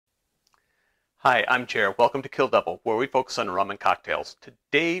Hi, I'm Jer. Welcome to Kill-Divill, where we focus on rum and cocktails.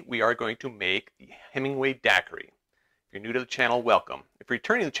 Today we are going to make the Hemingway Daiquiri. If you're new to the channel, welcome. If you're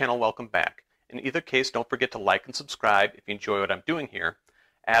returning to the channel, welcome back. In either case, don't forget to like and subscribe if you enjoy what I'm doing here.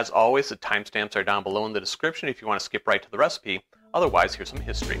 As always, the timestamps are down below in the description if you want to skip right to the recipe. Otherwise, here's some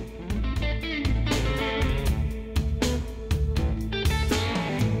history.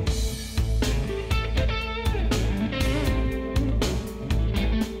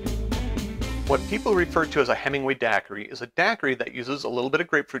 What people refer to as a Hemingway Daiquiri is a daiquiri that uses a little bit of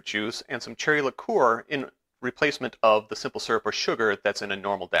grapefruit juice and some cherry liqueur in replacement of the simple syrup or sugar that's in a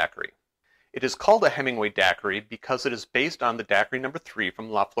normal daiquiri. It is called a Hemingway Daiquiri because it is based on the Daiquiri No. 3 from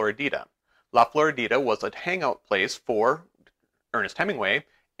La Floridita. La Floridita was a hangout place for Ernest Hemingway,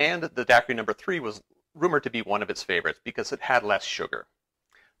 and the Daiquiri No. 3 was rumored to be one of its favorites because it had less sugar.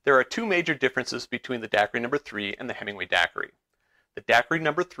 There are two major differences between the Daiquiri No. 3 and the Hemingway Daiquiri. The Daiquiri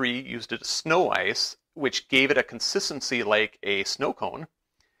No. 3 used a snow ice, which gave it a consistency like a snow cone,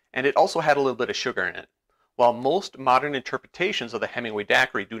 and it also had a little bit of sugar in it, while most modern interpretations of the Hemingway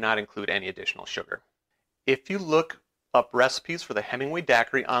Daiquiri do not include any additional sugar. If you look up recipes for the Hemingway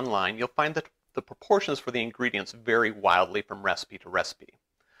Daiquiri online, you'll find that the proportions for the ingredients vary wildly from recipe to recipe.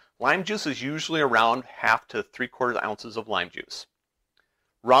 Lime juice is usually around 1/2 to 3/4 ounces of lime juice.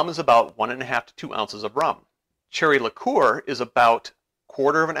 Rum is about 1.5 to 2 ounces of rum. Cherry liqueur is about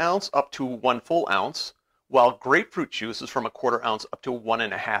 1/4 of an ounce up to 1 full ounce, while grapefruit juice is from 1/4 ounce up to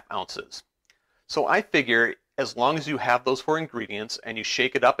 1.5 ounces. So I figure as long as you have those 4 ingredients and you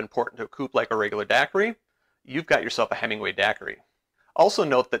shake it up and pour it into a coupe like a regular daiquiri, you've got yourself a Hemingway Daiquiri. Also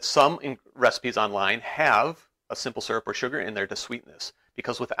note that some recipes online have a simple syrup or sugar in there to sweeten this,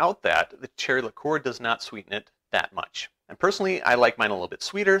 because without that, the cherry liqueur does not sweeten it that much. And personally, I like mine a little bit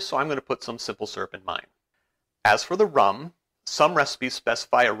sweeter, so I'm going to put some simple syrup in mine. As for the rum, some recipes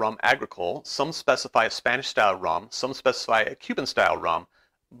specify a rum agricole, some specify a Spanish-style rum, some specify a Cuban-style rum.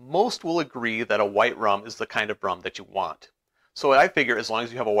 Most will agree that a white rum is the kind of rum that you want. So I figure as long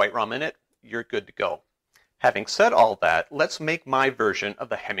as you have a white rum in it, you're good to go. Having said all that, let's make my version of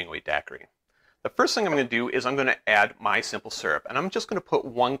the Hemingway Daiquiri. The first thing I'm going to do is I'm going to add my simple syrup, and I'm just going to put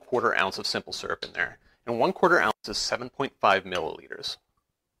 1/4 ounce of simple syrup in there. And 1/4 ounce is 7.5 milliliters.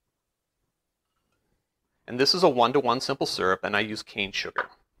 And this is a 1-to-1 simple syrup, and I use cane sugar.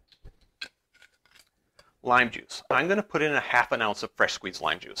 Lime juice. I'm going to put in 1/2 ounce of fresh squeezed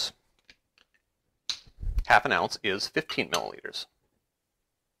lime juice. 1/2 ounce is 15 milliliters.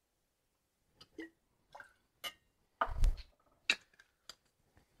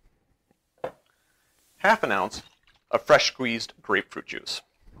 Half an ounce of fresh squeezed grapefruit juice.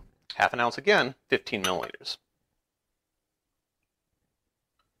 1/2 ounce again, 15 milliliters.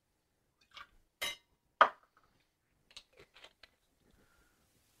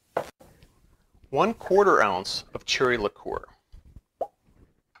 1/4 ounce of cherry liqueur.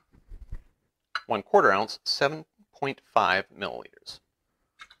 1/4 ounce, 7.5 milliliters.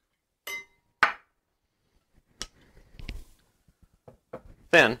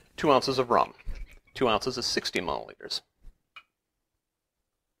 Then 2 ounces of rum. 2 ounces is 60 milliliters.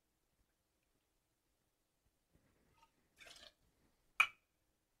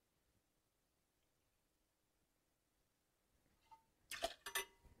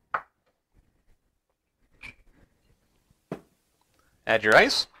 Add your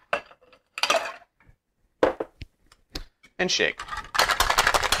ice and shake.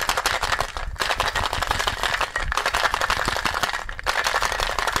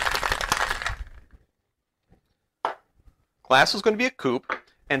 Glass is going to be a coupe,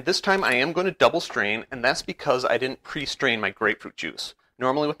 and this time I am going to double strain, and that's because I didn't pre-strain my grapefruit juice.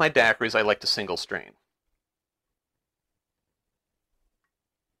 Normally with my daiquiris I like to single strain.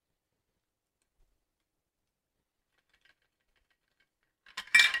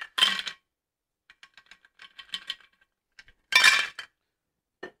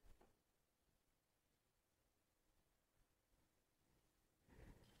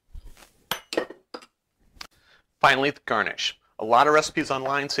 Finally, the garnish. A lot of recipes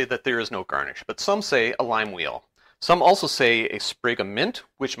online say that there is no garnish, but some say a lime wheel. Some also say a sprig of mint,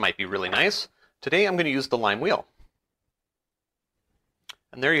 which might be really nice. Today I'm going to use the lime wheel.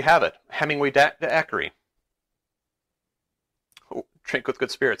 And there you have it, Hemingway Daiquiri. Oh, drink with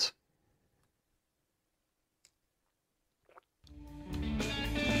good spirits.